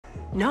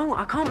No,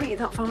 I can't meet you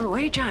that far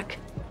away, Jack.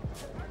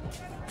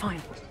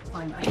 Fine,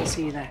 fine, I can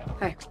see you there.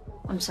 Hey.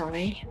 I'm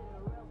sorry.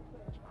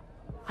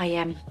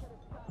 I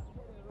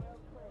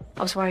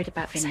was worried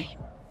about Vinny.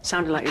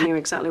 Sounded like you knew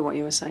exactly what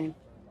you were saying.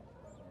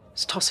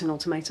 Just tossing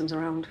ultimatums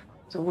around,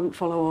 so I wouldn't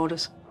follow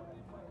orders.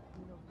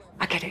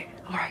 I get it,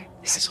 all right?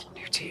 This is all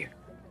new to you.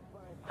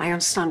 I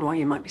understand why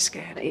you might be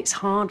scared. It's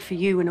hard for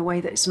you in a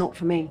way that it's not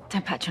for me.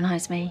 Don't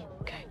patronise me.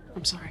 Okay,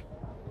 I'm sorry.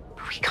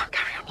 But we can't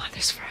carry on like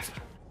this forever.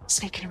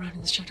 Sneaking around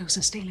in the shadows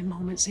and stealing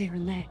moments here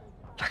and there.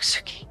 Like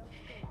Suki.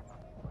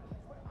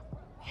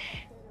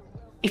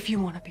 If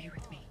you want to be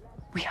with me,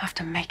 we have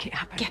to make it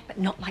happen. Yeah, but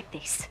not like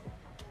this.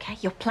 Okay,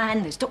 your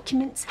plan, those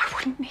documents. I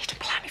wouldn't need a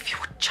plan if you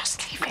would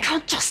just leave him. I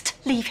can't just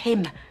leave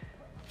him.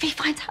 If he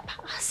finds out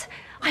about us,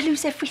 I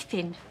lose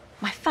everything.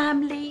 My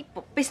family,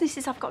 what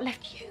businesses I've got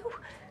left. You.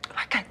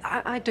 I get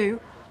that, I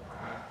do.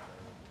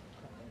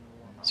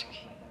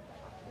 Suki.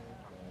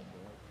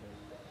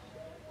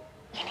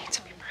 You need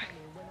to be brave.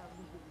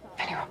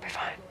 Vinny will be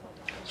fine.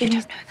 You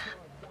don't know that.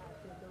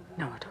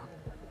 No, I don't.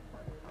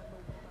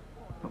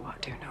 But what I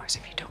do know is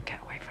if you don't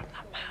get away from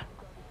that man,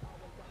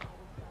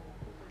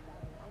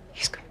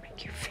 he's going to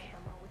make you feel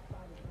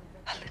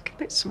a little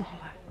bit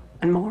smaller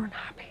and more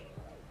unhappy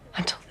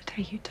until the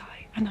day you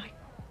die. And I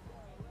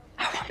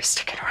won't be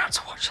sticking around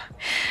to watch that.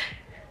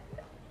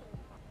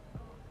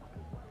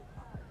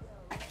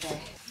 There,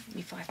 give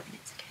me 5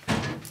 minutes, okay?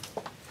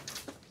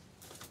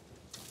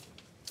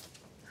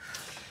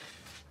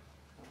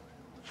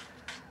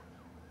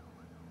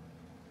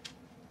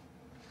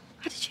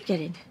 How did you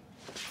get in?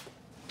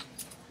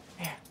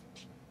 Here,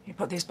 you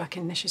put these back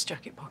in Nish's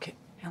jacket pocket.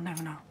 He'll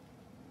never know.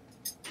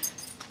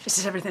 This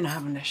is everything I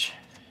have on Nish.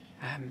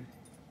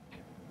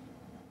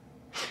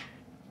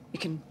 You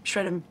can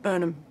shred them,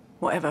 burn them,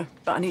 whatever,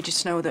 but I need you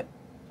to know that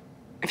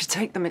if you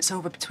take them, it's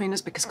over between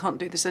us because I can't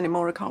do this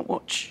anymore. I can't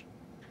watch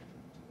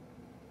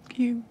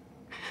you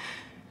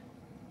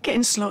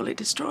getting slowly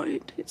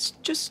destroyed. It's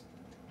just...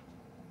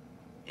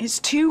 it's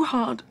too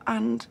hard,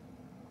 and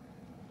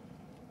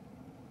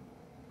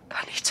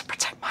I need to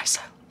protect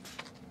myself.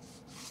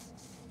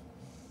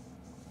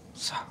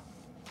 So...